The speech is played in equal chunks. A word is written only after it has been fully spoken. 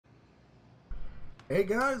Hey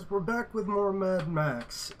guys, we're back with more Mad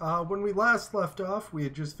Max. When we last left off, we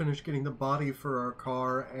had just finished getting the body for our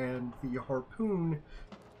car and the harpoon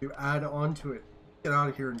to add onto it. Get out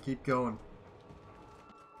of here and keep going.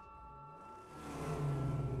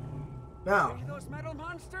 Now, those metal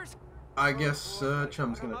monsters? I guess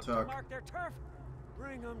Chum's gonna talk. Mark their turf.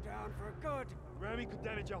 Bring them down for good. Ramming could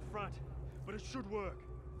damage our front, but it should work.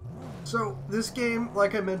 So, this game,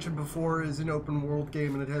 like I mentioned before, is an open world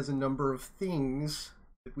game and it has a number of things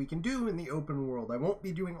that we can do in the open world. I won't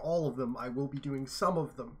be doing all of them, I will be doing some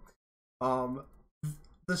of them.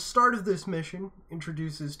 The start of this mission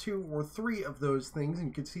introduces 2 or 3 of those things, and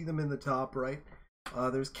you can see them in the top right.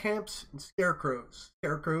 There's camps and scarecrows.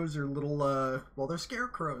 Scarecrows are little, well, they're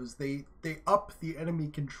scarecrows. They up the enemy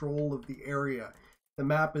control of the area. The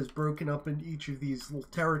map is broken up into each of these little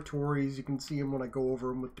territories. You can see them when I go over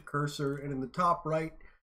them with the cursor. And in the top right,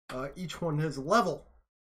 each one has a level.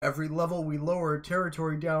 Every level we lower a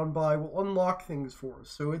territory down by will unlock things for us.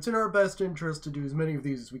 So it's in our best interest to do as many of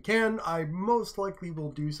these as we can. I most likely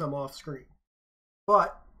will do some off screen.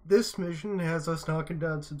 But this mission has us knocking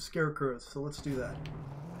down some scarecrows, so let's do that.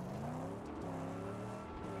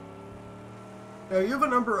 Now you have a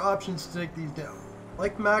number of options to take these down.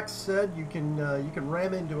 Like Max said, you can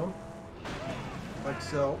ram into them, like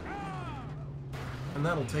so, and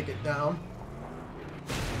that'll take it down.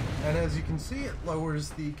 And as you can see, it lowers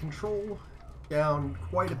the control down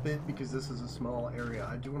quite a bit because this is a small area.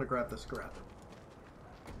 I do want to grab the scrap.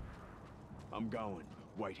 I'm going.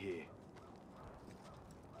 Wait here.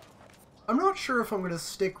 I'm not sure if I'm going to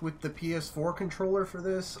stick with the PS4 controller for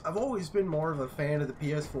this. I've always been more of a fan of the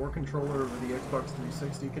PS4 controller over the Xbox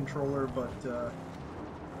 360 controller, but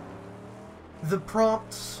the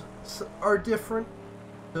prompts are different,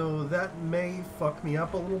 so that may fuck me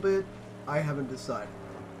up a little bit. I haven't decided.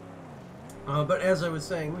 But as I was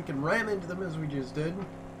saying, we can ram into them as we just did.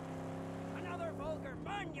 Another vulgar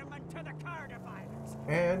monument to the Cardifiers.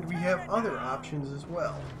 And we have other options as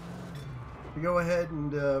well. We go ahead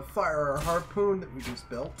and fire our harpoon that we just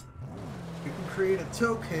built. We can create a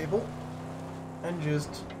tow cable and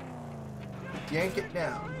just yank it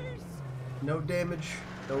down. No damage,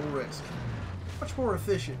 no risk. Much more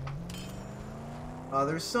efficient.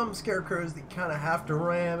 There's some scarecrows that you kind of have to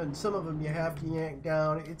ram, and some of them you have to yank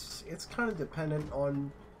down. It's kind of dependent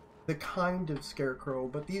on the kind of scarecrow,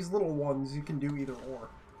 but these little ones you can do either or.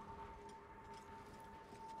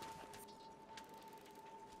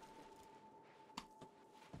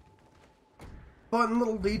 Fun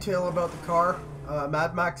little detail about the car.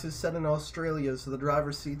 Mad Max is set in Australia, so the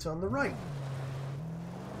driver's seat's on the right.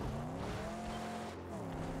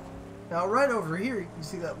 Now right over here, you can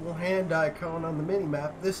see that little hand icon on the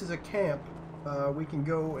mini-map. This is a camp. We can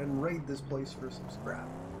go and raid this place for some scrap.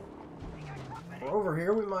 We're over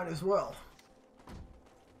here, we might as well.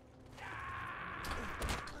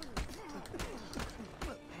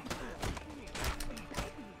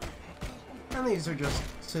 And these are just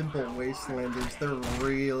simple wastelanders. They're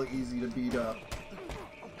real easy to beat up.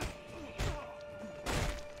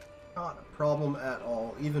 Not a problem at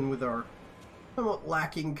all, even with our somewhat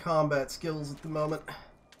lacking combat skills at the moment.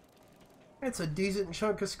 It's a decent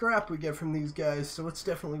chunk of scrap we get from these guys, so it's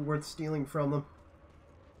definitely worth stealing from them.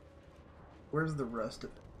 Where's the rest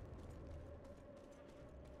of it?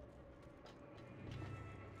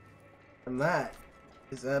 And that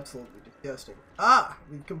is absolutely disgusting. Ah!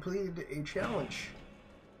 We've completed a challenge.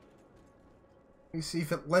 Let me see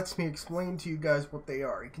if it lets me explain to you guys what they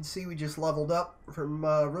are. You can see we just leveled up from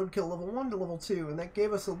Roadkill level 1 to level 2, and that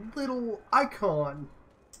gave us a little icon.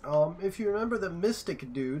 If you remember the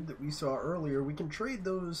Mystic dude that we saw earlier, we can trade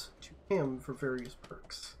those to him for various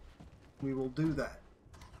perks. We will do that.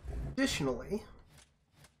 Additionally,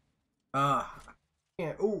 I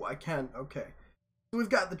can, okay. So we've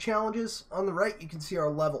got the challenges. On the right, you can see our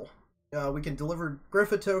level. We can deliver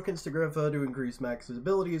Griffa tokens to Griffa to increase Max's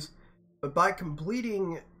abilities. But by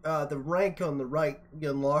completing the rank on the right, we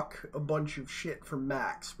unlock a bunch of shit from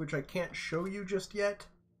Max, which I can't show you just yet,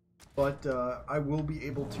 but I will be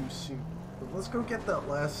able to soon. So let's go get that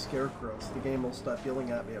last scarecrow so the game will stop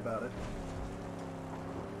yelling at me about it.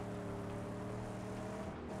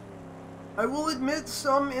 I will admit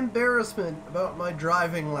some embarrassment about my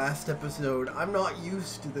driving last episode. I'm not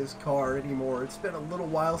used to this car anymore. It's been a little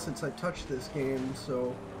while since I touched this game,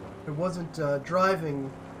 so I wasn't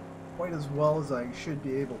driving quite as well as I should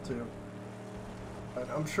be able to. But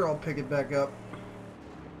I'm sure I'll pick it back up.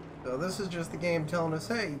 So this is just the game telling us,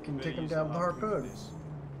 hey, you can take them down with the harpoon.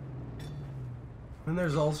 And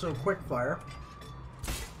there's also quick fire.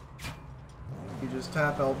 You just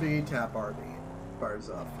tap LB, tap RB. Fires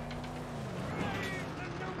up.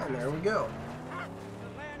 And there we go.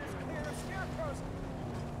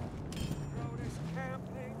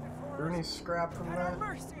 any scrap from At that? our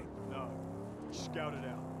mercy. No. Scout it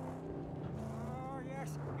out. Oh,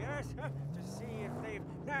 yes, yes. To see if they've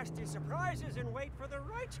nasty surprises in wait for the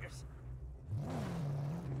righteous.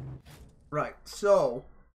 Right, so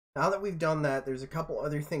now that we've done that, there's a couple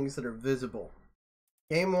other things that are visible.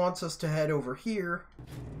 Game wants us to head over here,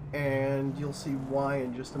 and you'll see why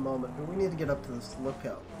in just a moment, but we need to get up to this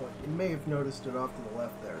lookout point. You may have noticed it off to the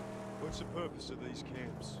left there. What's the purpose of these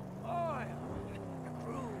camps? Oil. The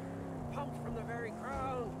crude. Pumped from the very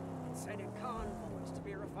ground and sent in convoys to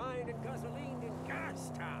be refined and gasolined in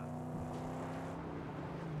gas town.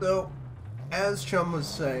 So, as Chum was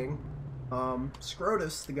saying,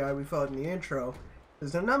 Scrotus, the guy we fought in the intro,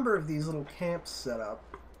 there's a number of these little camps set up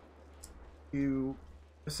to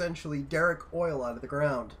essentially derrick oil out of the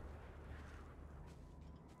ground.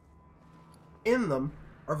 In them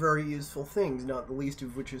are very useful things, not the least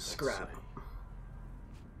of which is scrap.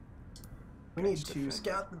 We need to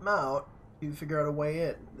scout them out to figure out a way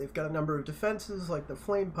in. They've got a number of defenses, like the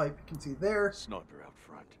flame pipe you can see there. Sniper out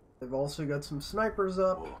front. They've also got some snipers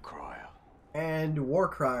up. War crier. And war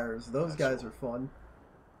criers. Those guys are fun.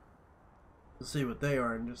 We'll see what they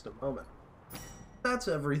are in just a moment. That's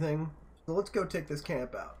everything. So let's go take this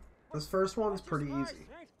camp out. This first one's pretty easy.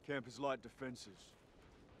 Camp is light defenses.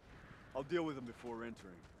 I'll deal with them before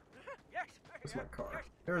entering. Yes. Where's my car?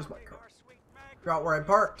 There's my car. Forgot where I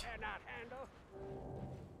parked. Cannot handle.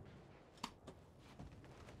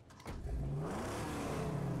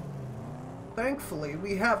 Thankfully,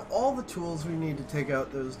 we have all the tools we need to take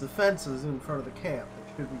out those defenses in front of the camp.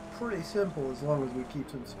 It should be pretty simple as long as we keep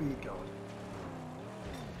some speed going.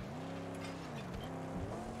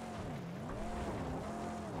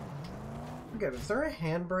 Okay, is there a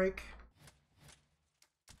handbrake?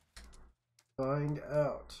 Find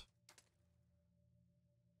out.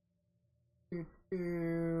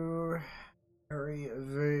 Hurry,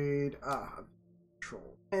 evade.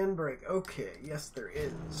 Control. Handbrake. Okay, yes there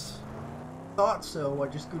is. Thought so, I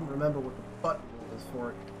just couldn't remember what the button was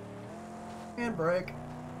for it. Handbrake.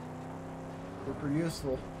 Super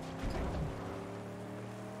useful.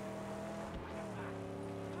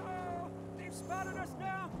 Oh, they've spotted us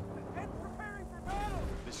now and preparing for battle.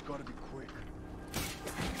 This gotta be quick.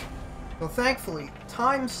 Well, thankfully,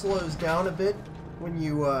 time slows down a bit when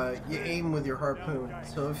you aim with your harpoon.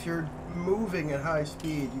 So if you're moving at high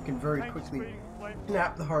speed, you can very quickly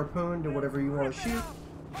snap the harpoon to whatever you want to shoot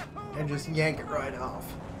and just yank it right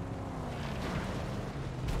off.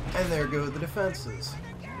 And there go the defenses.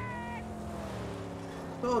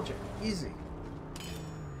 Told you, easy.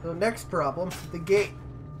 So next problem, the gate.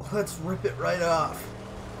 Let's rip it right off.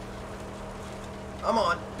 Come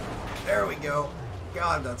on. There we go.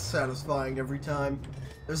 God, that's satisfying every time.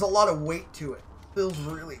 There's a lot of weight to it. Feels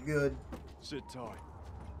really good. Sit tight.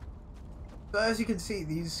 So as you can see,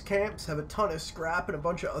 these camps have a ton of scrap and a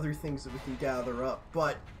bunch of other things that we can gather up,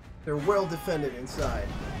 but they're well defended inside.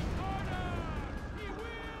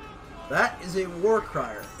 That is a war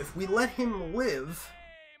crier. If we let him live,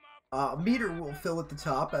 a meter will fill at the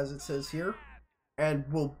top, as it says here, and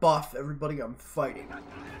will buff everybody I'm fighting.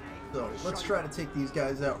 So let's try to take these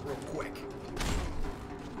guys out real quick.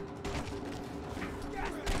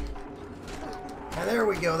 And there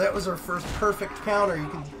we go. That was our first perfect counter. You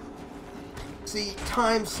can see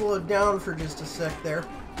time slowed down for just a sec there.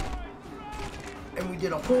 And we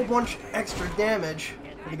did a whole bunch extra damage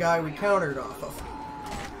for the guy we countered off of.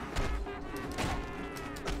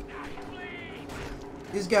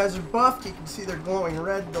 These guys are buffed. You can see they're glowing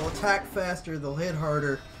red. They'll attack faster. They'll hit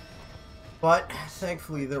harder. But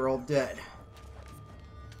thankfully, they're all dead.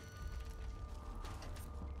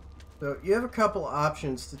 So you have a couple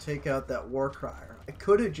options to take out that war crier. I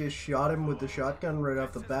could have just shot him with the shotgun right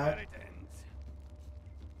off the bat.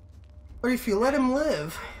 But if you let him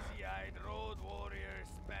live,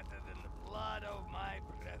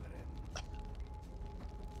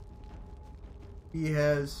 he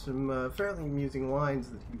has some fairly amusing lines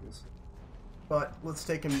that he will say. But let's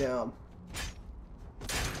take him down.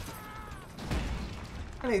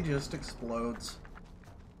 And he just explodes.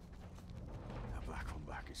 The black on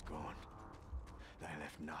black is gone. They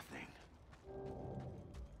left nothing.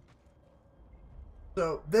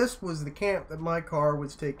 So this was the camp that my car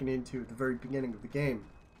was taken into at the very beginning of the game.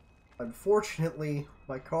 Unfortunately,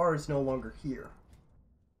 my car is no longer here.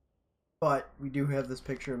 But we do have this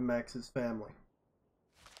picture of Max's family.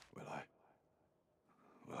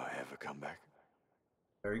 Will I ever come back?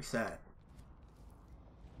 Very sad.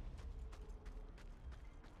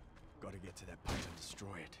 Gotta get to that pipe and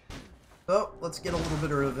destroy it. So, let's get a little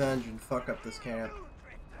bit of revenge and fuck up this camp.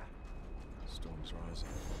 Storm's rising.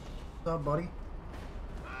 What's up, buddy?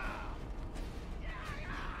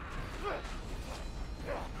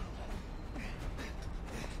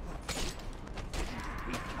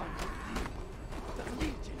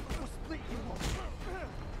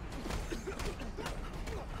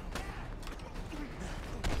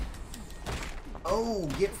 Oh,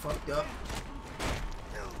 get fucked up.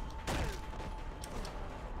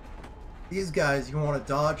 These guys, you want to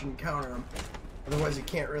dodge and counter them. Otherwise, you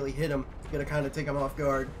can't really hit them. You gotta kind of take them off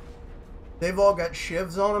guard. They've all got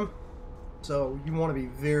shivs on them, so you want to be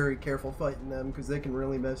very careful fighting them because they can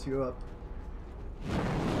really mess you up.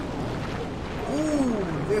 Ooh,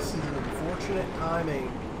 this is unfortunate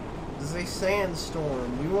timing. This is a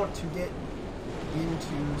sandstorm. We want to get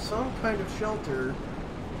into some kind of shelter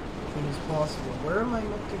as soon as possible. Where am I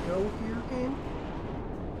meant to go here, game?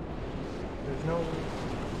 There's no...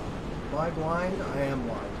 Am I blind? I am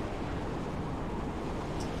blind.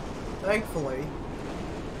 Thankfully,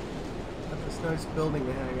 got this nice building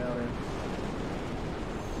to hang out in.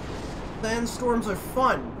 Sandstorms are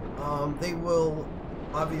fun. They will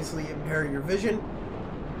obviously impair your vision,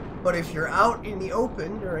 but if you're out in the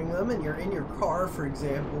open during them and you're in your car, for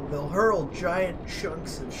example, they'll hurl giant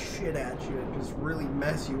chunks of shit at you and just really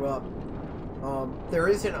mess you up. There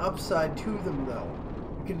is an upside to them, though.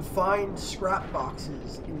 You can find scrap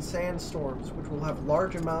boxes in sandstorms, which will have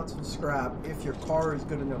large amounts of scrap if your car is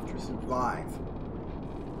good enough to survive.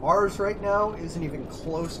 Ours right now isn't even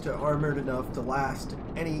close to armored enough to last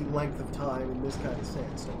any length of time in this kind of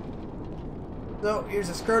sandstorm. So here's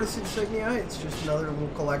a Scrotus insignia. It's just another little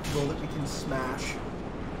collectible that we can smash.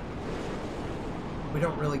 We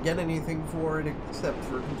don't really get anything for it except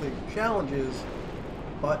for completing challenges,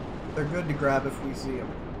 but they're good to grab if we see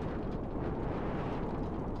them.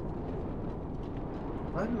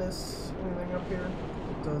 Did I miss anything up here?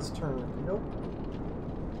 It does turn. Nope.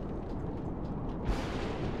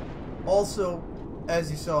 Also,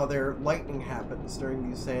 as you saw there, lightning happens during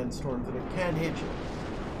these sandstorms and it can hit you.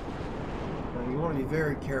 Now, you want to be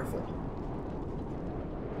very careful.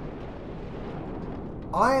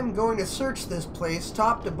 I am going to search this place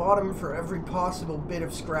top to bottom for every possible bit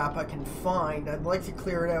of scrap I can find. I'd like to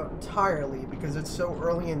clear it out entirely because it's so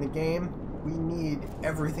early in the game. We need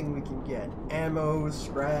everything we can get. Ammo,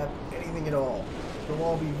 scrap, anything at all. It'll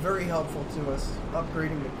all be very helpful to us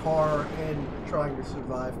upgrading the car and trying to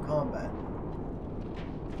survive combat.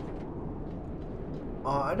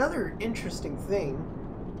 Another interesting thing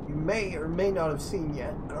you may or may not have seen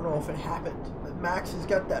yet, I don't know if it happened, but Max has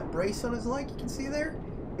got that brace on his leg, you can see there?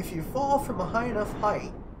 If you fall from a high enough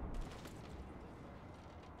height,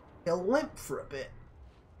 he'll limp for a bit.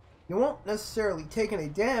 You won't necessarily take any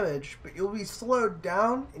damage, but you'll be slowed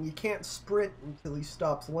down and you can't sprint until he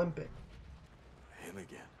stops limping. Him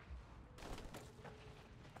again.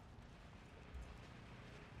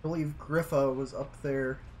 I believe Griffa was up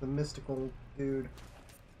there, the mystical dude.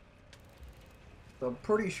 So I'm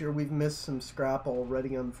pretty sure we've missed some scrap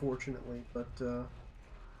already, unfortunately, but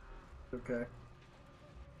okay.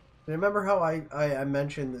 Remember how I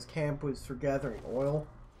mentioned this camp was for gathering oil?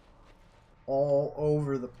 All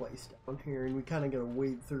over the place down here, and we kind of gotta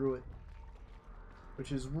wade through it,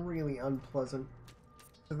 which is really unpleasant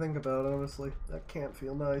to think about, honestly. That can't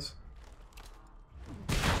feel nice.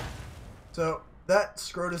 So that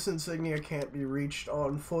Scrotus insignia can't be reached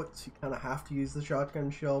on foot, so you kind of have to use the shotgun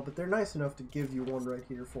shell, but they're nice enough to give you one right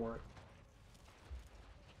here for it.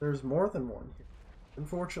 There's more than one here.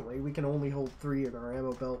 Unfortunately, we can only hold 3 in our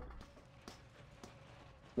ammo belt.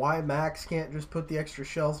 Why Max can't just put the extra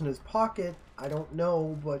shells in his pocket, I don't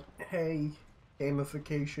know, but hey,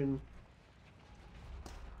 gamification.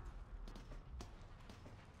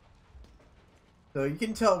 So you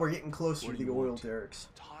can tell we're getting closer to the oil derricks.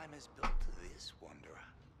 Time is built to this, wanderer.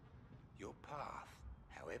 Your path,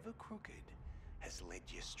 however crooked, has led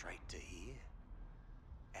you straight to here.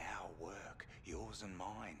 Our work, yours and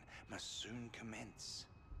mine, must soon commence.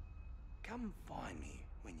 Come find me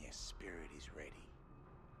when your spirit is ready.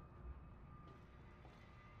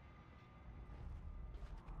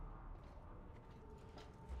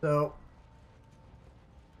 So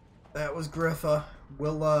that was Griffa.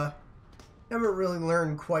 We'll never really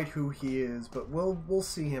learn quite who he is, but we'll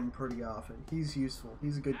see him pretty often. He's useful.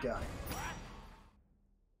 He's a good guy.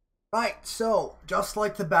 Right, so just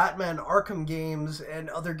like the Batman Arkham games and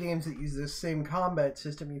other games that use this same combat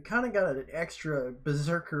system, you kind of got an extra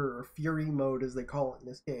berserker or fury mode, as they call it in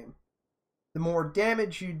this game. The more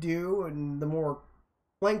damage you do and the more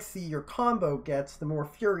lengthy your combo gets, the more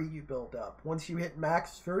fury you build up. Once you hit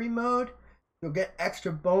max fury mode, you'll get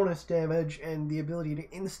extra bonus damage and the ability to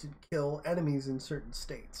instant kill enemies in certain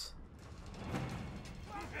states.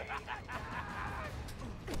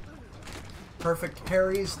 perfect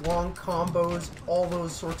parries, long combos, all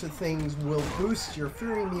those sorts of things will boost your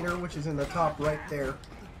fury meter, which is in the top right there.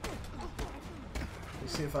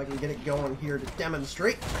 Let's see if I can get it going here to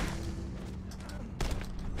demonstrate.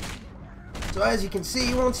 So as you can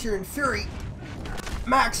see, once you're in fury,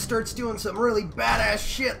 Max starts doing some really badass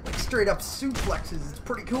shit, like straight up suplexes. It's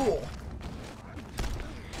pretty cool.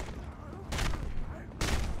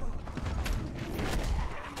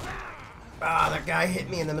 Ah, that guy hit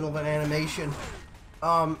me in the middle of an animation.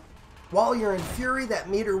 While you're in fury, that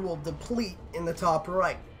meter will deplete in the top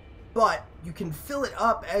right. But you can fill it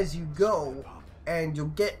up as you go, and you'll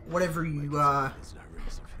get whatever you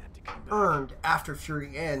earned after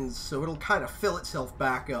fury ends, so it'll kind of fill itself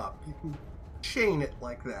back up. You can chain it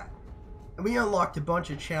like that. And we unlocked a bunch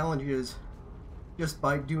of challenges just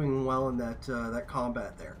by doing well in that that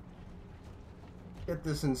combat there. Get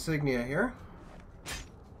this insignia here.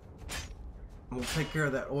 And we'll take care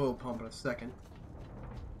of that oil pump in a second.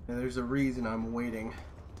 And there's a reason I'm waiting.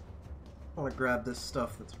 I want to grab this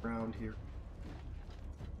stuff that's around here.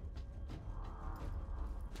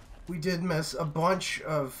 We did miss a bunch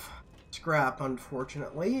of scrap,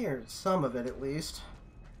 unfortunately, or some of it at least.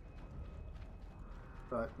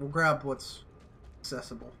 But we'll grab what's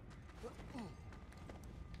accessible.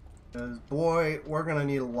 Because, boy, we're gonna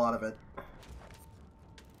need a lot of it.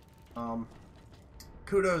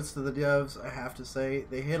 Kudos to the devs, I have to say.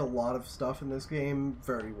 They hit a lot of stuff in this game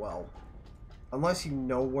very well. Unless you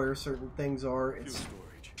know where certain things are, it's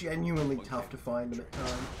genuinely tough to find them at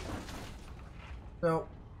times. So,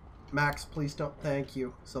 Max, please don't thank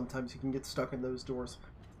you. Sometimes you can get stuck in those doors.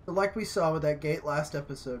 But like we saw with that gate last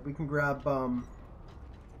episode, we can grab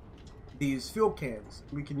these fuel cans.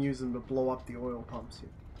 We can use them to blow up the oil pumps here.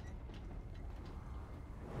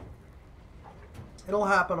 It'll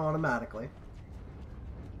happen automatically.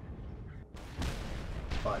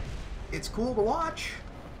 But it's cool to watch.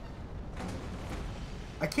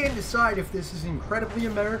 I can't decide if this is incredibly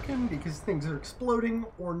American because things are exploding,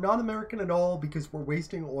 or not American at all because we're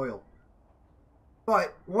wasting oil.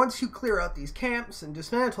 But once you clear out these camps and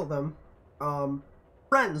dismantle them,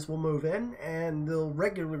 friends will move in and they'll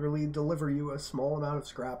regularly deliver you a small amount of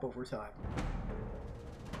scrap over time.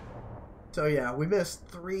 So yeah, we missed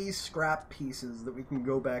 3 scrap pieces that we can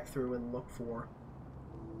go back through and look for.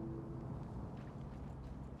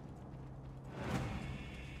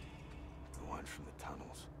 From the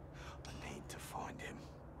tunnels. I need to find him.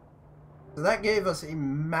 So that gave us a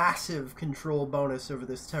massive control bonus over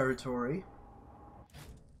this territory.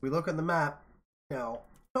 We look at the map now,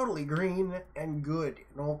 totally green and good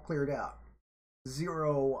and all cleared out.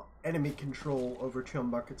 0 enemy control over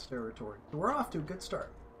Chumbucket's territory. So we're off to a good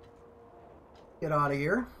start. Get out of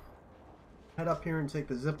here. Head up here and take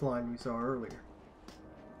the zip line we saw earlier.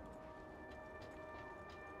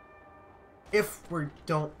 If we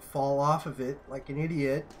don't fall off of it like an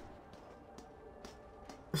idiot.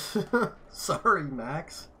 Sorry,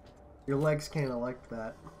 Max. Your legs kinda liked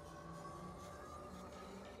that.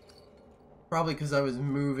 Probably because I was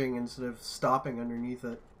moving instead of stopping underneath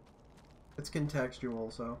it. It's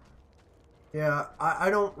contextual, so. Yeah, I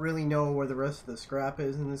don't really know where the rest of the scrap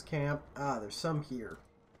is in this camp. Ah, there's some here.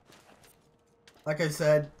 Like I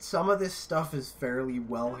said, some of this stuff is fairly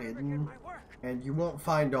well hidden. And you won't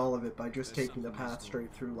find all of it by just taking the path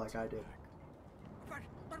straight through like I did.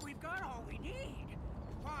 But we've got all we need.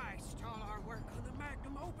 Why stall our work on the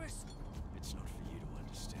magnum opus? It's not for you to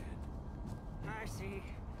understand. I see.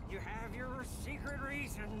 You have your secret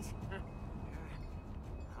reasons.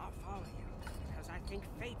 I'll follow you, because I think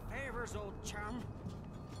fate favors old chum.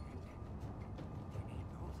 And we need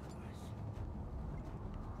both of us.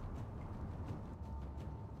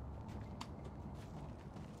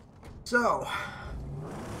 So,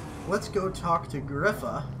 let's go talk to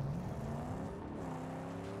Griffa.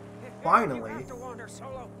 Finally,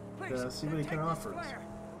 to see what he can offer us.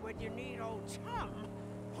 When you need old chum,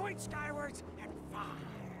 point skywards and fire.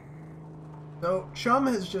 So, Chum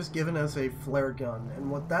has just given us a flare gun,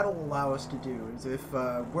 and what that'll allow us to do is if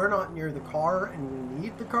we're not near the car and we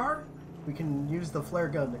need the car, we can use the flare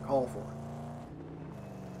gun to call for it.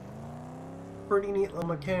 Pretty neat little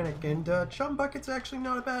mechanic, and Chumbucket's actually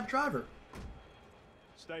not a bad driver.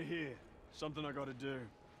 Stay here. Something I gotta do.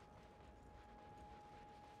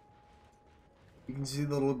 You can see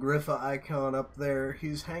the little Griffa icon up there.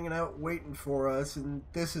 He's hanging out waiting for us, and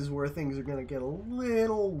this is where things are gonna get a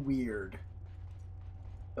little weird.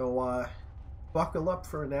 So, buckle up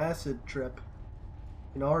for an acid trip.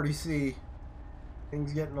 You can already see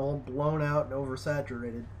things getting all blown out and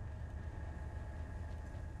oversaturated.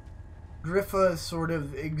 Griffa sort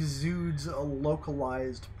of exudes a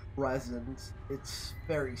localized presence. It's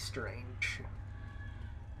very strange.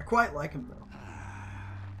 I quite like him though.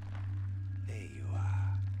 There you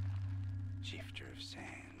are. Shifter of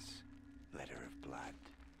sands, letter of blood,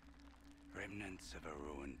 remnants of a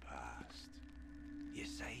ruined past. You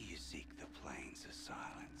say you seek the plains of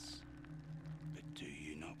silence, but do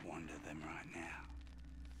you not wander them right now?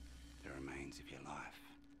 The remains of your life,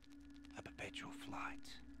 a perpetual flight,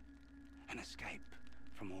 an escape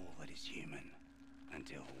from all that is human,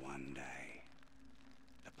 until one day,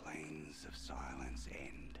 the plains of silence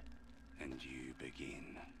end, and you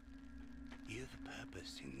begin. You've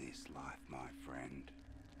purpose in this life, my friend,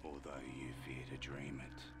 although you fear to dream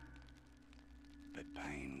it. But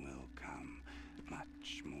pain will come,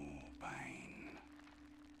 much more pain,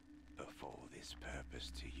 before this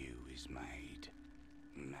purpose to you is made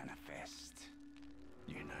manifest.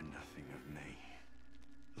 You know nothing of me.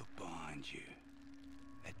 Look behind you,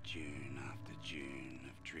 at dune after dune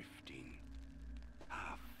of drifting,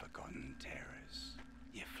 half-forgotten terrors.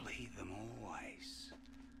 You flee them always,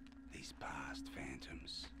 these past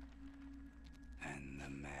phantoms, and the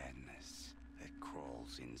madness that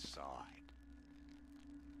crawls inside.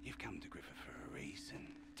 You've come to Griffa for a reason,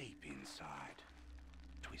 deep inside.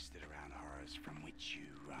 Twisted around horrors from which you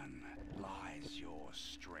run lies your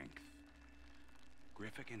strength.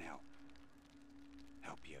 Griffa can help.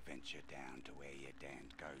 Help you venture down to where you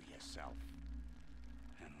daren't go yourself,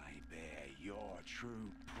 and lay bare your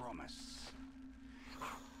true promise.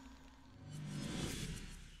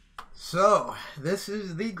 So, this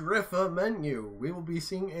is the Griffa menu. We will be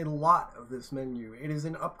seeing a lot of this menu. It is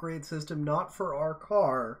an upgrade system not for our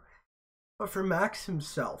car, but for Max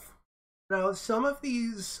himself. Now, some of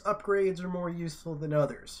these upgrades are more useful than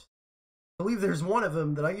others. I believe there's one of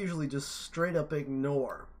them that I usually just straight up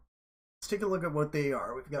ignore. Let's take a look at what they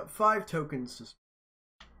are. We've got 5 tokens to spend.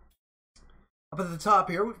 Up at the top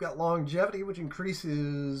here, we've got longevity, which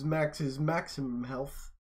increases Max's maximum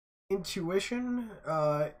health. Intuition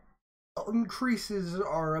increases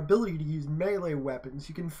our ability to use melee weapons.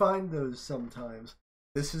 You can find those sometimes.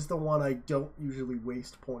 This is the one I don't usually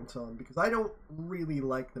waste points on because I don't really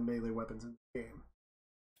like the melee weapons in the game.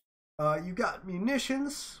 You got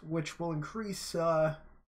munitions, which will increase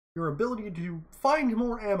your ability to find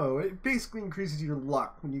more ammo. It basically increases your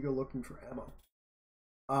luck when you go looking for ammo.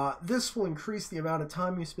 This will increase the amount of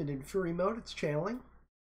time you spend in Fury mode. It's channeling.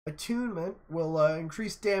 Attunement will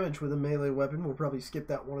increase damage with a melee weapon. We'll probably skip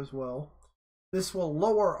that one as well. This will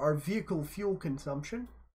lower our vehicle fuel consumption.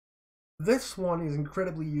 This one is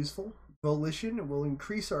incredibly useful. Volition will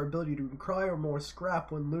increase our ability to acquire more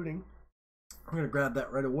scrap when looting. I'm going to grab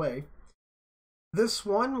that right away. This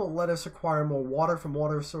one will let us acquire more water from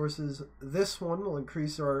water sources. This one will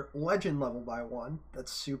increase our legend level by 1.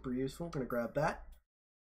 That's super useful. I'm going to grab that.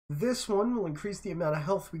 This one will increase the amount of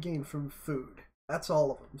health we gain from food. That's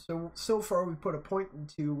all of them. So far we put a point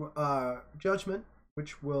into Judgment,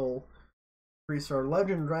 which will increase our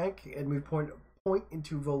legend rank, and we put a point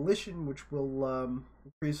into Volition, which will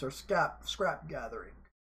increase our scrap gathering.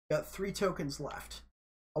 Got 3 tokens left.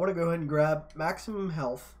 I want to go ahead and grab maximum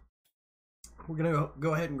health. We're going to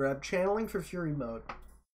go ahead and grab channeling for Fury mode.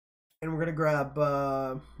 And we're going to grab, do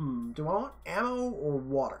I want ammo or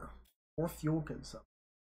water? Or fuel consumption?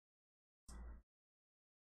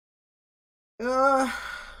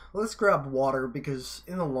 Let's grab water because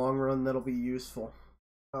in the long run that'll be useful.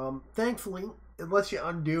 Thankfully, it lets you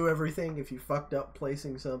undo everything if you fucked up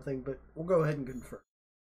placing something, but we'll go ahead and confirm.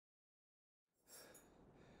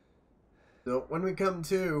 So when we come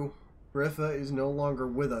to, Griffa is no longer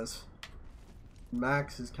with us.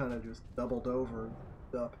 Max is kind of just doubled over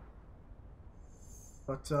and up.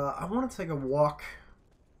 But I want to take a walk.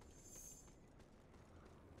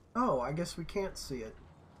 Oh, I guess we can't see it.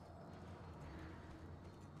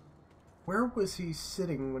 Where was he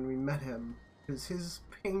sitting when we met him? Because his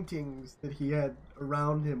paintings that he had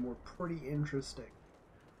around him were pretty interesting.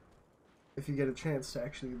 If you get a chance to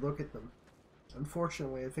actually look at them.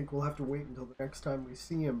 Unfortunately, I think we'll have to wait until the next time we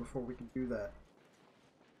see him before we can do that.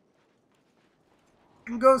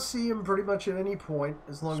 You can go see him pretty much at any point,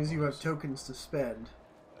 as long as you have tokens to spend.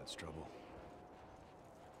 That's trouble.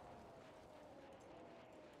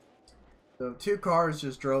 So 2 cars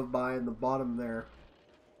just drove by in the bottom there.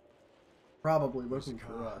 Probably looking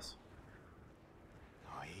for us.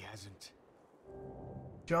 Oh, he hasn't.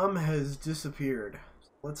 Jum has disappeared.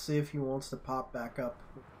 Let's see if he wants to pop back up.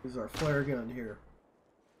 Use our flare gun here.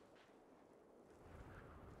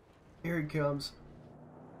 Here he comes.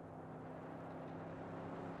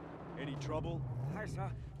 Any trouble? I saw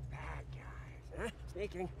bad guys, huh?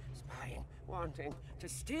 Sneaking, spying, wanting to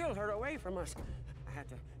steal her away from us. I had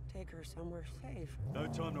to take her somewhere safe. No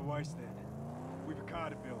time to waste then. We've a car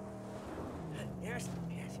to build. Yes,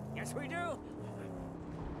 we do.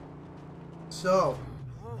 So,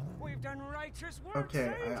 Oh, we've done righteous work.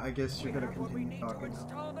 okay, Saint. I guess you're We gonna have what we continue need to talking now.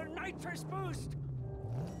 install the nitrous boost.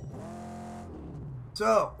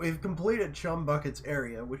 So, we've completed Chum Bucket's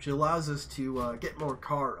area, which allows us to get more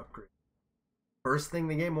car upgrades. First thing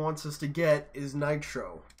the game wants us to get is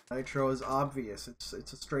Nitro. Nitro is obvious. It's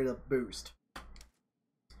a straight up boost.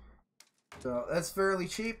 So, that's fairly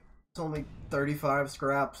cheap. It's only 35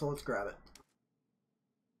 scrap, so let's grab it.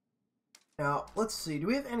 Now, let's see. Do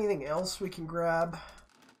we have anything else we can grab?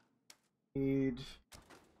 I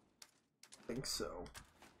think so.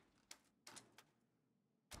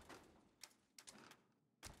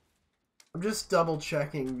 I'm just double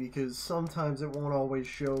checking because sometimes it won't always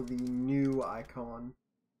show the new icon.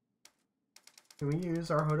 Can we use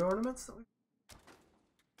our hood ornaments?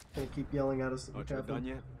 They keep yelling at us that we Nitro have them. done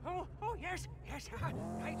yet? Oh, yes.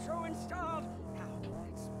 Nitro installed. Now,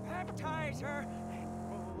 it's baptizer. And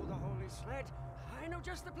oh, the holy sled. I know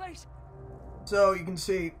just the place. So you can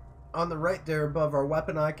see on the right there above our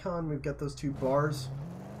weapon icon, we've got those two bars.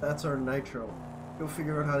 That's our Nitro. Go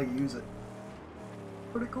figure out how to use it.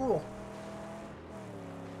 Pretty cool.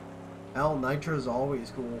 Hell, Nitro is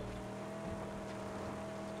always cool.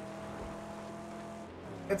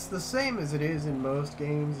 It's the same as it is in most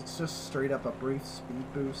games. It's just straight up a brief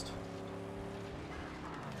speed boost.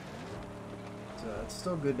 So it's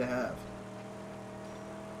still good to have.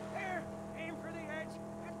 There, aim for the edge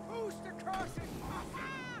and boost across it.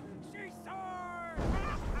 She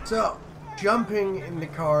soared. So, jumping in the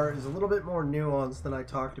car is a little bit more nuanced than I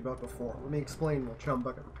talked about before. Let me explain while Chum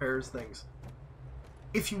Bucket repairs things.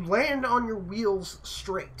 If you land on your wheels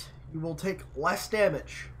straight, you will take less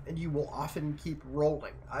damage, and you will often keep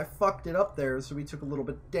rolling. I fucked it up there, so we took a little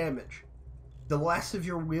bit of damage. The less of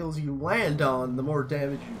your wheels you land on, the more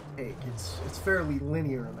damage you take. It's fairly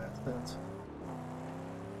linear in that sense.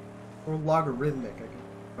 Or logarithmic, I can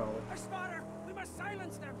call it. A spotter. We must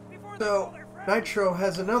silence them before they So, call their friends. Nitro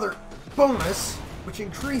has another bonus, which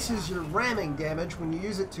increases your ramming damage when you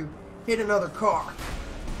use it to hit another car.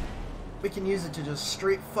 We can use it to just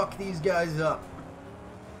straight fuck these guys up.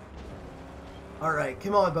 Alright,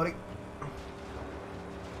 come on, buddy.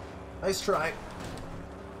 Nice try.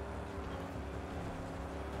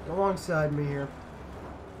 Go alongside me here.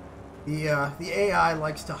 The AI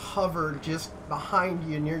likes to hover just behind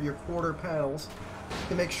you near your quarter panels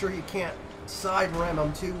to make sure you can't side ram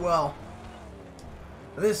them too well.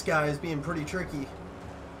 This guy is being pretty tricky.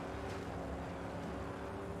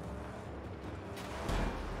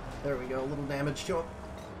 There we go, a little damage to him.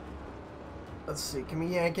 Let's see, can we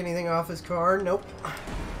yank anything off his car? Nope.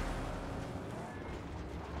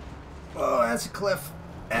 Oh, that's a cliff.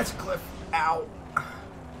 That's a cliff. Ow.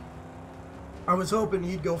 I was hoping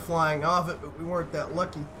he'd go flying off it, but we weren't that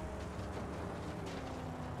lucky.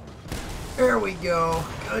 There we go.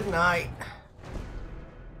 Good night.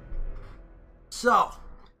 So,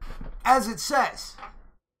 as it says,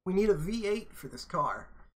 we need a V8 for this car.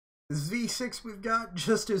 This V6 we've got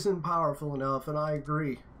just isn't powerful enough, and I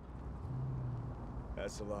agree.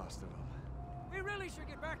 That's the last of them. We really should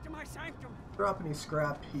get back to my sanctum. Drop any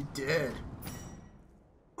scrap, he did.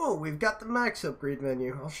 Oh, we've got the max upgrade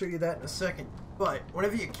menu. I'll show you that in a second. But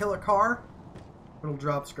whenever you kill a car, it'll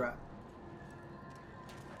drop scrap.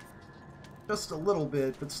 Just a little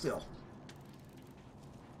bit, but still.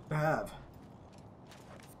 To have.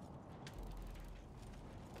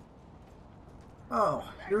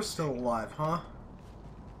 Oh, you're still alive, huh?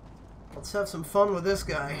 Let's have some fun with this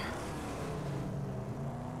guy.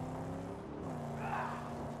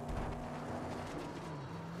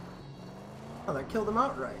 Oh, that killed him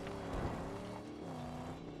outright.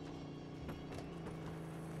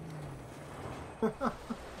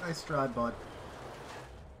 Nice try, bud.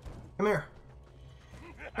 Come here.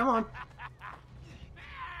 Come on.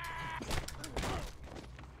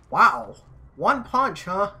 Wow. One punch,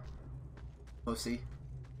 huh? Pussy.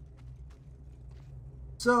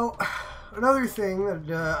 So, another thing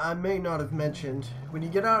that I may not have mentioned, when you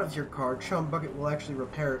get out of your car, Chum Bucket will actually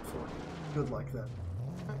repair it for you. Good like that.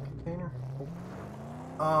 Container.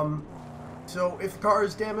 So if the car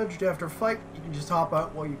is damaged after a fight, you can just hop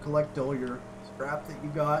out while you collect all your scrap that you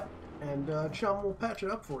got, and Chum will patch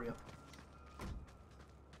it up for you.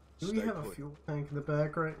 Do we have a fuel tank in the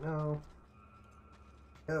back right now?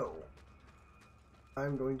 No.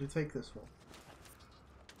 I'm going to take this one.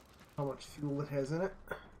 How much fuel it has in it?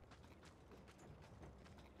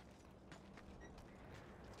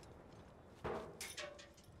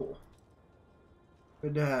 Cool.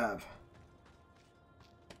 Good to have.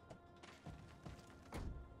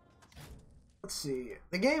 let's see.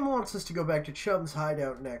 The game wants us to go back to Chum's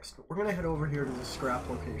hideout next, but we're gonna head over here to the scrap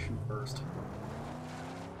location first.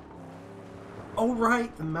 Oh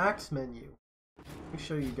right, the max menu. Let me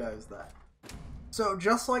show you guys that. So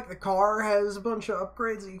just like the car has a bunch of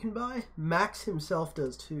upgrades that you can buy, Max himself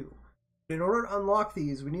does too. In order to unlock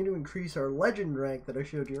these, we need to increase our legend rank that I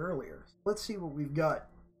showed you earlier. So let's see what we've got.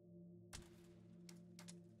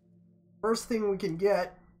 First thing we can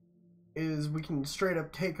get is we can straight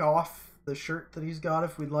up take off the shirt that he's got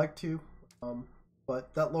if we'd like to.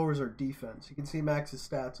 But that lowers our defense. You can see Max's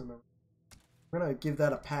stats in there. We're gonna give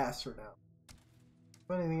that a pass for now.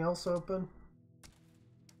 Anything else open?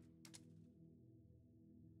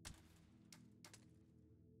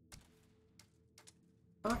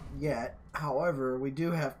 Not yet. However, we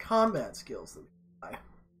do have combat skills that we can buy.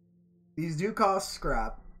 These do cost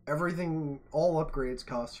scrap. Everything, all upgrades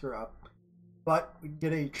cost scrap. But we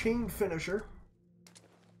get a chain finisher.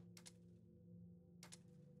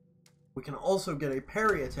 We can also get a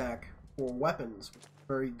parry attack for weapons.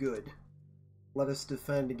 Very good. Let us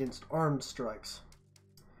defend against armed strikes.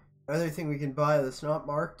 Another thing we can buy that's not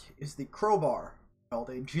marked is the crowbar, called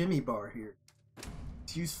a Jimmy bar here.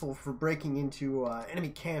 It's useful for breaking into enemy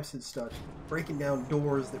camps and stuff, breaking down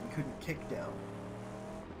doors that we couldn't kick down.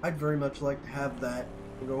 I'd very much like to have that.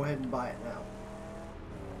 We'll go ahead and buy it now.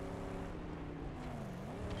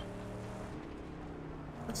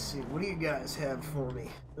 Let's see, what do you guys have for me?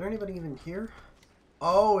 Is there anybody even here?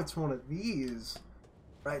 Oh, it's one of these.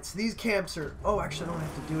 Right, so these camps are... Oh, actually I don't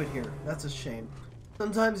have to do it here. That's a shame.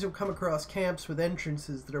 Sometimes you'll come across camps with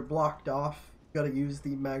entrances that are blocked off. You gotta use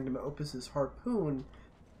the magnum opus's harpoon,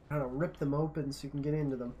 kind of rip them open so you can get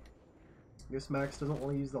into them. I guess Max doesn't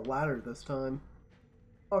want to use the ladder this time.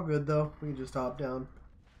 All good though, we can just hop down.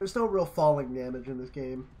 There's no real falling damage in this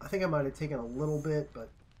game. I think I might have taken a little bit, but...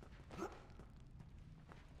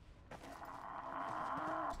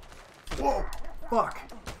 Whoa! Fuck!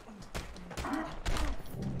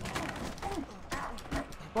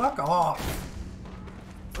 Fuck off!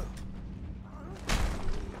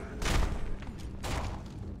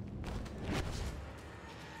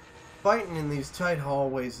 Fighting in these tight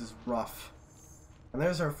hallways is rough. And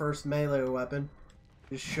there's our first melee weapon.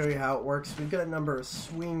 Just show you how it works. We've got a number of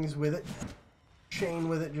swings with it. Chain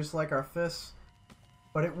with it just like our fists.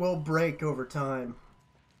 But it will break over time.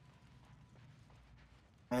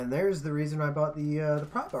 And there's the reason I bought the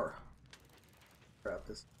pry bar. Grab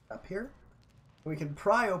this up here. We can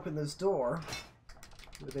pry open this door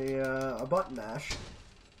with a button mash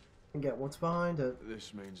and get what's behind it.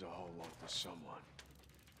 This means a whole lot to someone.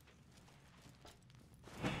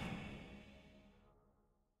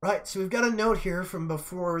 Right, so we've got a note here from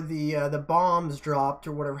before the bombs dropped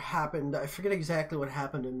or whatever happened. I forget exactly what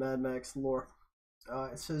happened in Mad Max lore.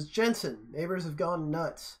 It says, Jensen, neighbors have gone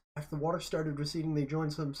nuts. After the water started receding, they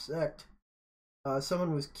joined some sect.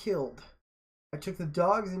 Someone was killed. I took the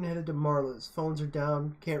dogs and headed to Marla's. Phones are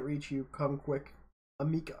down. Can't reach you. Come quick.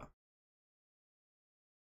 Amika.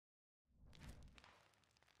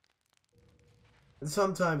 And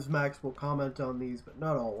sometimes Max will comment on these, but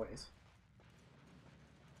not always.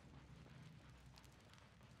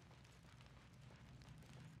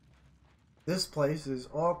 This place is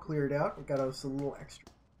all cleared out. We got us a little extra.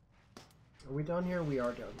 Are we done here? We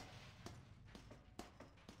are done.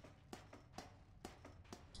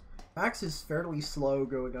 Max is fairly slow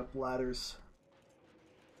going up ladders.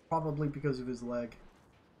 Probably because of his leg.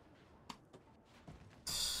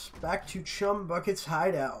 Back to Chum Bucket's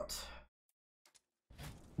hideout.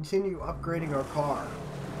 Continue upgrading our car.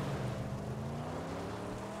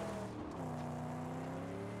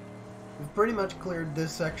 We've pretty much cleared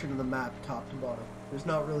this section of the map top to bottom. There's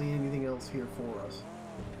not really anything else here for us.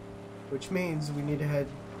 Which means we need to head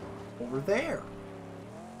over there.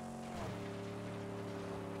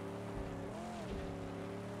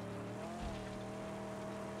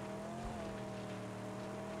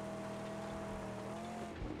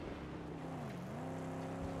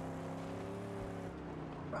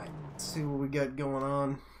 Right, let's see what we got going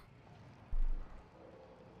on.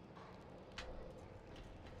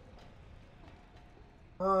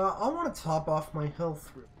 I want to top off my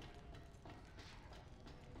health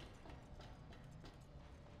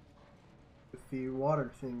with the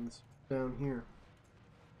water things down here.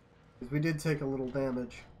 Because we did take a little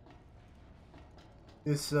damage.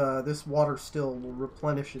 This water still will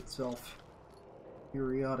replenish itself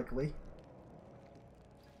periodically.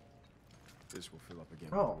 This will fill up again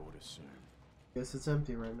Oh. with water soon. Guess it's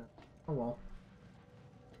empty right now. Oh well.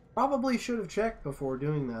 Probably should have checked before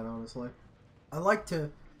doing that, honestly. I like to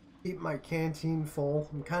keep my canteen full.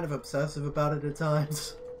 I'm kind of obsessive about it at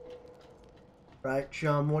times. Right,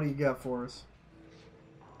 Chum, what do you got for us?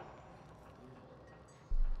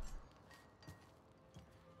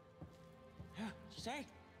 Saint?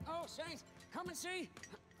 Oh, Saint, come and see.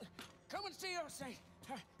 Come and see, oh, Saint.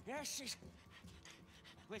 Yes, she's...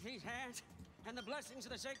 With these hands and the blessings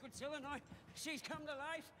of the sacred Illinois, she's come to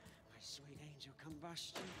life. My sweet angel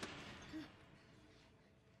combustion.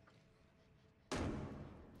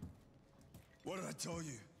 What did I tell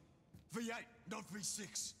you? V8, not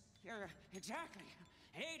V6. Yeah, exactly.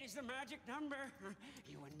 8 is the magic number.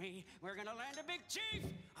 You and me, we're gonna land a big chief.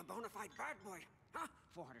 A bona fide bad boy. Huh?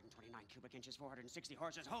 429 cubic inches, 460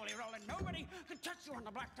 horses, holy rolling. Nobody could touch you on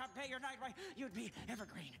the blacktop day or night. Why, you'd be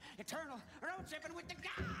evergreen, eternal, road tripping with the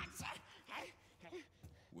gods.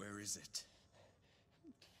 Where is it?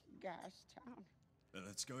 Gas Town.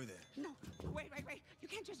 Let's go there. No, wait. You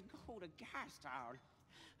can't just go to Gas Town.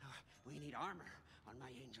 We need armor on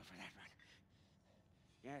my angel for that run.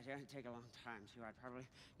 Yes, it'd take a long time, too. I'd probably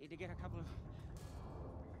need to get a couple of...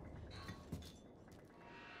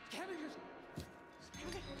 Scavengers!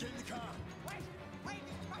 Get in the car! Wait! My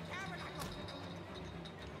tabernacle!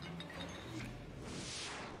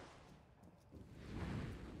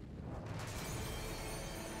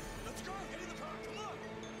 Let's go! Get in the car! Come on!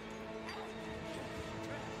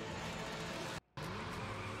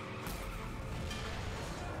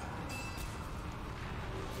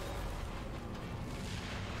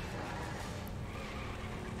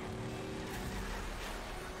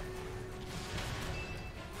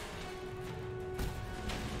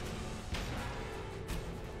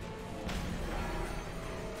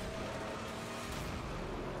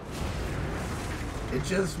 It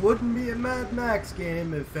just wouldn't be a Mad Max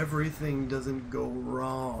game if everything doesn't go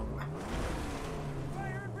wrong.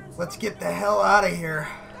 Let's get the hell out of here.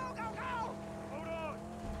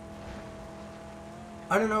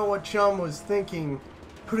 I don't know what Chum was thinking,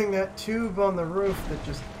 putting that tube on the roof that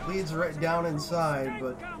just leads right down inside,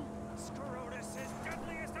 but...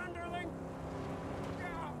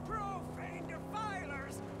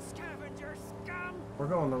 We're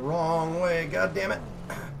going the wrong way, god damn it.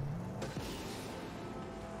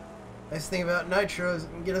 Nice thing about Nitro is it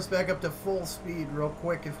can get us back up to full speed real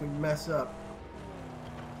quick if we mess up.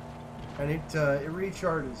 And it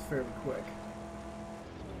recharges fairly quick.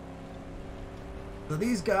 So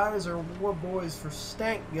these guys are war boys for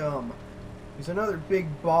Stank Gum. He's another big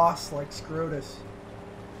boss like Scrotus.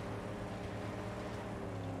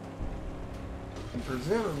 And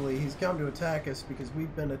presumably he's come to attack us because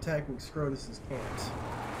we've been attacking Scrotus's camps.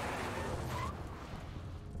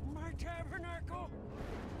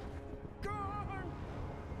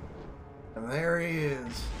 And there he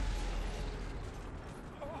is.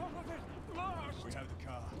 All of it lost. We have the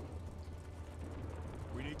car.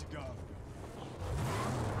 We need to go.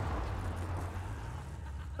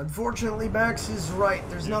 Unfortunately, Max is right.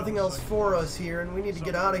 There's nothing else for us here, and we need to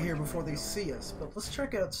get out of here before they see us. But let's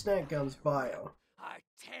check out Stank Gum's bio. I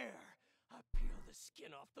tear. I peel the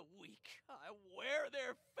skin off the weak. I wear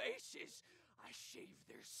their faces. I shave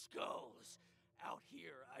their skulls. Out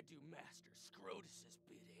here, I do Master Scrotus's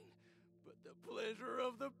bidding. But the pleasure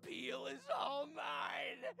of the peel is all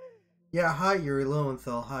mine. Yeah, hi Yuri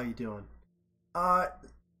Lowenthal, how you doing?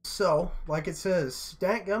 So, like it says,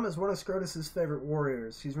 Stank Gum is one of Scrotus's favorite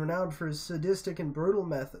warriors. He's renowned for his sadistic and brutal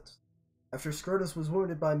methods. After Scrotus was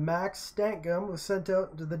wounded by Max, Stank Gum was sent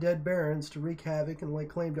out into the Dead Barrens to wreak havoc and lay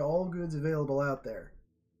claim to all goods available out there.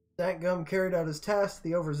 Stank Gum carried out his task to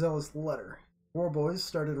the overzealous Letter. Warboys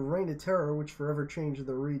started a reign of terror which forever changed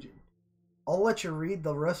the region. I'll let you read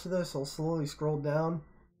the rest of this, I'll slowly scroll down,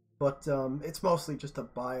 but it's mostly just a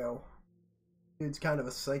bio. Dude's kind of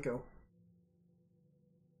a psycho.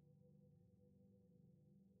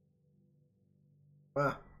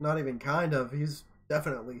 Not even kind of, he's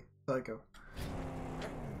definitely psycho.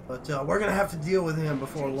 But we're gonna have to deal with him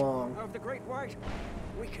before long. Of the Great White,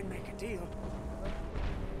 we can make a deal.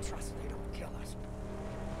 Trust they don't kill us.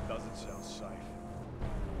 Doesn't sound safe.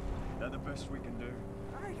 Is that the best we can do?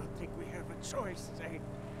 I don't think we have a choice, Zane.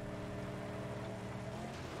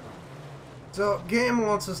 So, game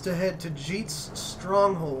wants us to head to Jeet's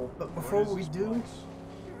stronghold, but before we do...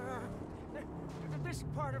 This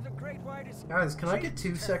part of the Great White is... Guys, can I get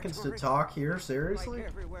 2 seconds to talk here? Seriously? Like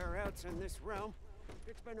everywhere else in this realm,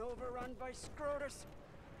 it's been overrun by Scrotus.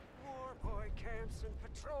 War boy camps and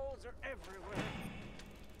patrols are everywhere.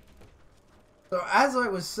 So, as I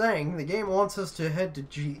was saying, the game wants us to head to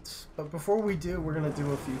Jeet's, but before we do, we're going to do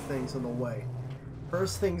a few things on the way.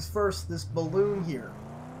 First things first, this balloon here.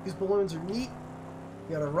 These balloons are neat.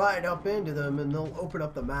 You gotta ride up into them and they'll open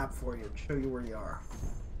up the map for you and show you where you are.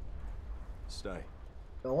 Stay.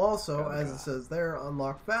 They'll also, as it says there,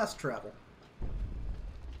 unlock fast travel.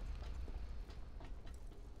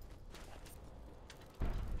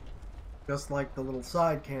 Just like the little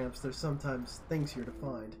side camps, there's sometimes things here to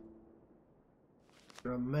find.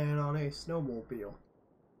 You're a man on a snowmobile.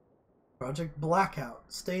 Project Blackout,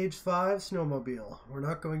 Stage 5 snowmobile. We're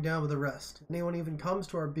not going down with the rest. Anyone even comes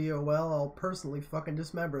to our BOL, I'll personally fucking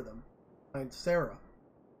dismember them. Signed, Sarah.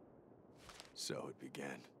 So it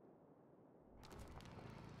began.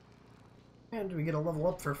 And we get a level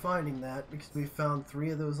up for finding that, because we found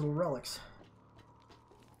 3 of those little relics.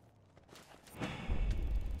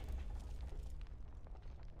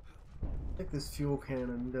 Take this fuel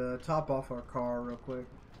can and top off our car real quick.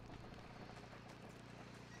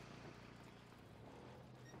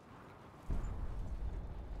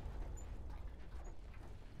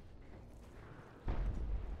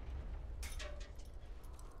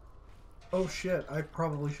 Oh shit, I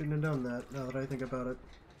probably shouldn't have done that, now that I think about it.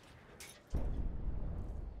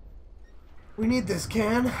 We need this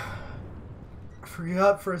can. I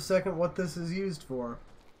forgot for a second what this is used for.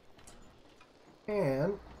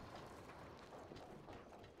 And...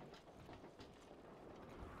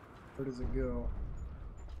 where does it go?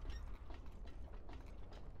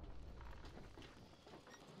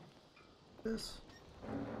 This?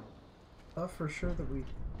 For sure that we...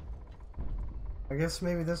 I guess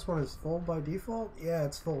maybe this one is full by default? Yeah,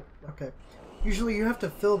 it's full. Okay. Usually you have to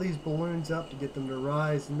fill these balloons up to get them to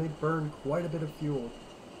rise, and they burn quite a bit of fuel.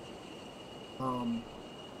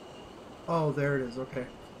 Oh, there it is. Okay.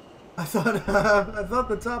 I thought I thought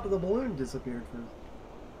the top of the balloon disappeared first.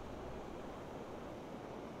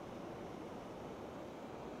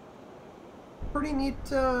 Pretty neat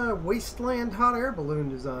wasteland hot air balloon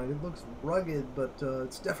design. It looks rugged, but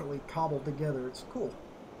it's definitely cobbled together. It's cool.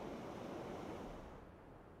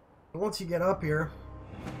 Once you get up here,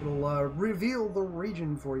 it'll reveal the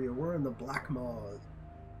region for you. We're in the Black Maws.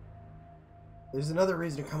 There's another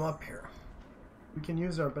reason to come up here. We can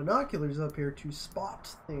use our binoculars up here to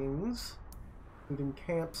spot things, including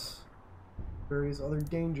camps, various other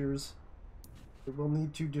dangers that we'll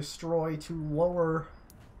need to destroy to lower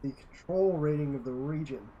the control rating of the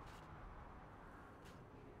region.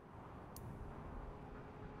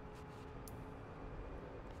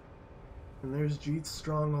 And there's Jeet's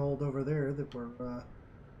stronghold over there that we're gonna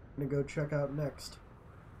go check out next.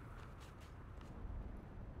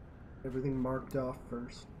 Everything marked off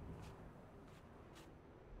first.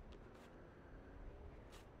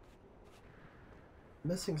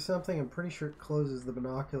 Missing something, I'm pretty sure it closes the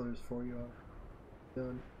binoculars for you.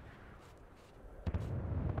 Done.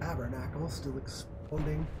 Tabernacle still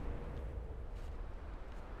exploding.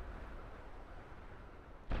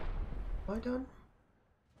 Am I done?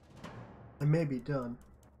 I may be done.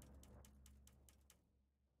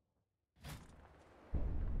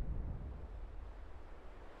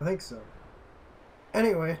 I think so.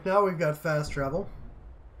 Anyway, now we've got fast travel.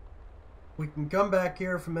 We can come back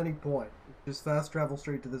here from any point. Just fast travel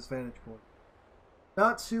straight to this vantage point.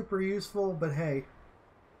 Not super useful, but hey,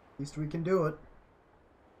 at least we can do it.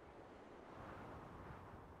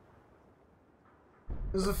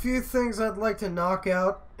 There's a few things I'd like to knock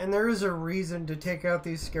out, and there is a reason to take out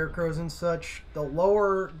these scarecrows and such. The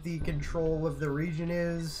lower the control of the region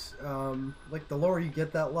is, like the lower you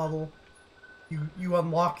get that level, you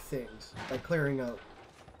unlock things by clearing out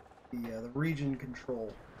the region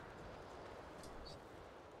control.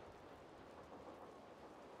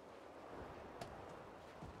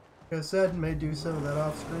 Like I said, may do some of that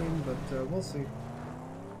off screen, but we'll see.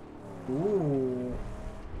 Ooh.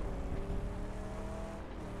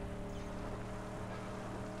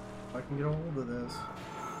 I can get a hold of this.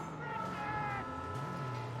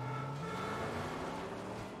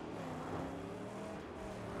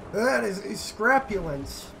 That is a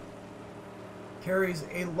scrapulence. Carries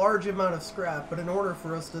a large amount of scrap, but in order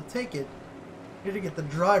for us to take it, we need to get the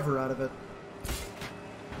driver out of it.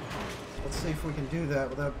 Let's see if we can do that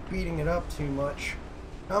without beating it up too much.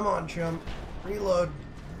 Come on, chump. Reload.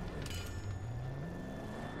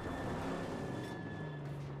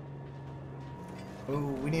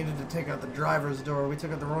 Ooh, we needed to take out the driver's door. We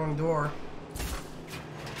took out the wrong door.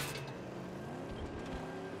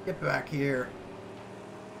 Get back here.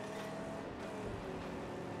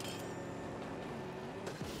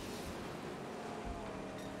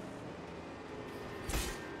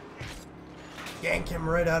 Yank him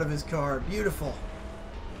right out of his car. Beautiful.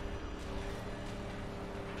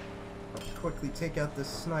 I'll quickly take out this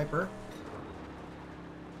sniper.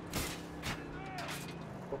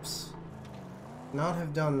 Oops. Not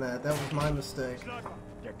have done that. That was my mistake.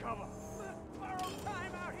 Get cover. Borrow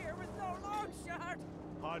time out here with no load shot.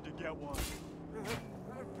 Hard to get one.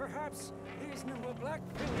 Perhaps these nimble black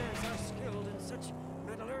builders are skilled in such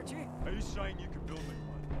metallurgy. Are you saying you can build me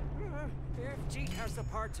one? If Jeet has the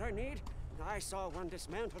parts I need, I saw one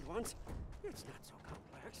dismantled once. It's not so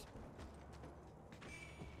complex.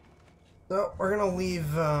 So we're gonna leave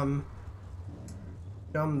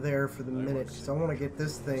Chum there for the minute because I want to get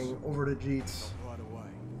this thing over to Jeets. Right away.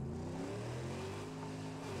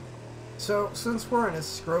 So since we're in a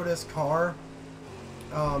Scrotus car,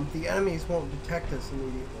 the enemies won't detect us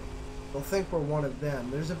immediately. They'll think we're one of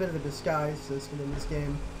them. There's a bit of a disguise system in this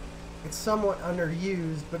game. It's somewhat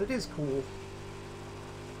underused, but it is cool.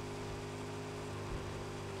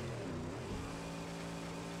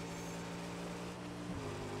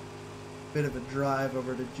 Bit of a drive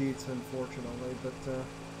over to Jeets, unfortunately, but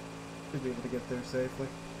should be able to get there safely.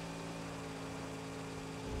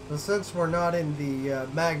 So since we're not in the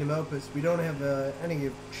Magnum Opus, we don't have any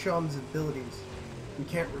of Chum's abilities. We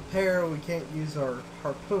can't repair, we can't use our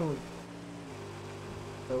harpoon.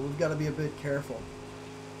 So we've got to be a bit careful.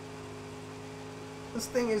 This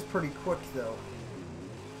thing is pretty quick, though.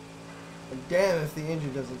 And damn if the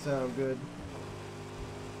engine doesn't sound good.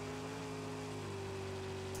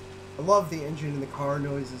 I love the engine and the car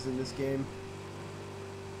noises in this game.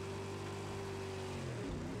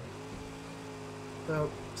 So,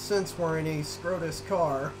 since we're in a Scrotus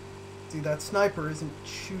car, see, that sniper isn't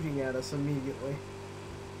shooting at us immediately.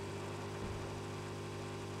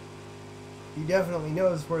 He definitely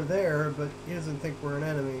knows we're there, but he doesn't think we're an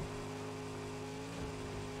enemy.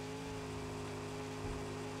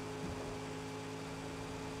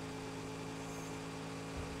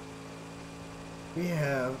 We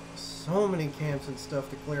have so many camps and stuff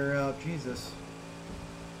to clear out. Jesus. This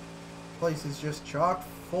place is just chock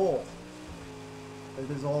full.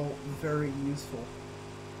 It is all very useful.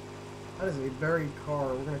 That is a buried car.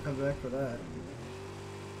 We're going to come back for that.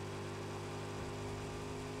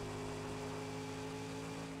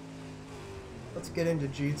 Let's get into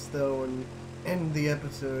Jeets, though, and end the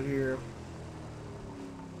episode here.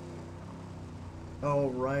 Oh,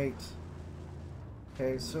 right.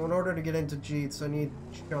 Okay, so in order to get into Jeets, I need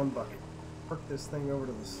Chum Bucket. Park this thing over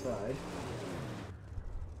to the side.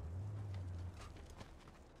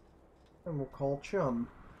 And we'll call Chum.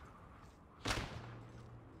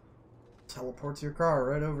 Teleports your car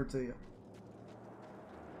right over to you.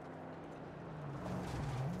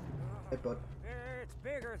 Hey, bud. It's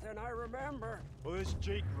bigger than I remember. Well, this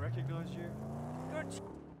Jeet recognize you? Good.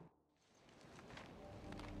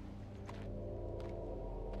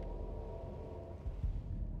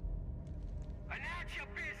 Announce your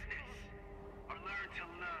business, or learn to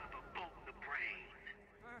love a bolt in the brain.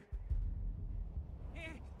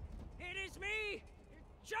 It is me,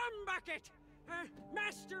 Chum Bucket,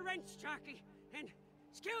 Master Wrench Jockey, and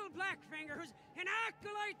Skilled Blackfinger, who's an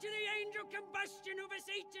acolyte to the angel combustion who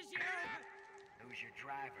beseeches you. Who's your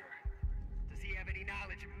driver? Does he have any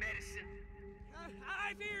knowledge of medicine?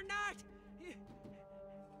 I fear not.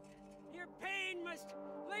 Your pain must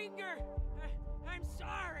linger. I'm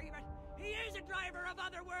sorry, but he is a driver of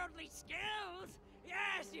otherworldly skills.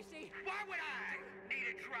 Yes, you see. Why would I need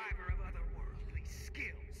a driver of otherworldly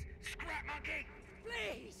skills? Scrap monkey!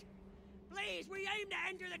 Please, please, we aim to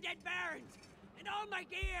enter the Dead Barrens, and all my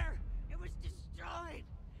gear, it was destroyed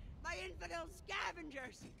by infidel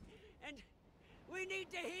scavengers, and we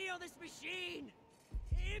need to heal this machine.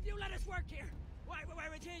 If you let us work here, why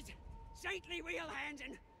with his saintly wheel hands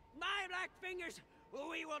and my black fingers,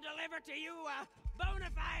 we will deliver to you a bona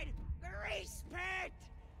fide grease pit.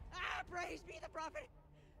 Ah, praise be the prophet.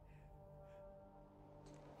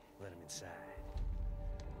 Let him inside.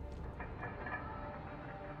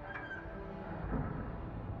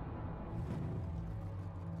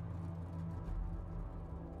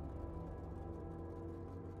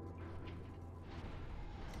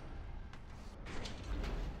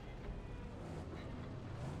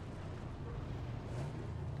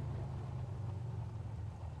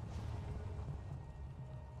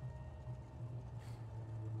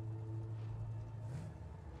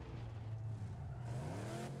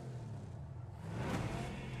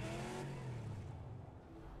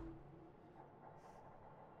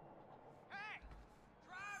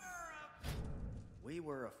 We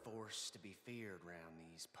were a force to be feared round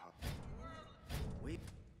these parts.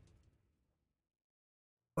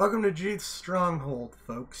 Welcome to Jeets Stronghold,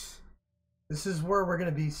 folks. This is where we're going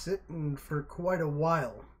to be sitting for quite a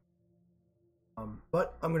while.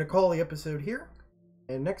 But I'm going to call the episode here.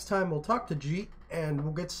 And next time we'll talk to Jeet and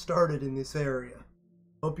we'll get started in this area.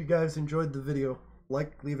 Hope you guys enjoyed the video.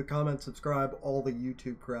 Like, leave a comment, subscribe, all the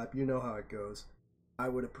YouTube crap. You know how it goes. I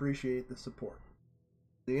would appreciate the support.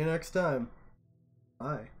 See you next time.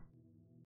 Bye.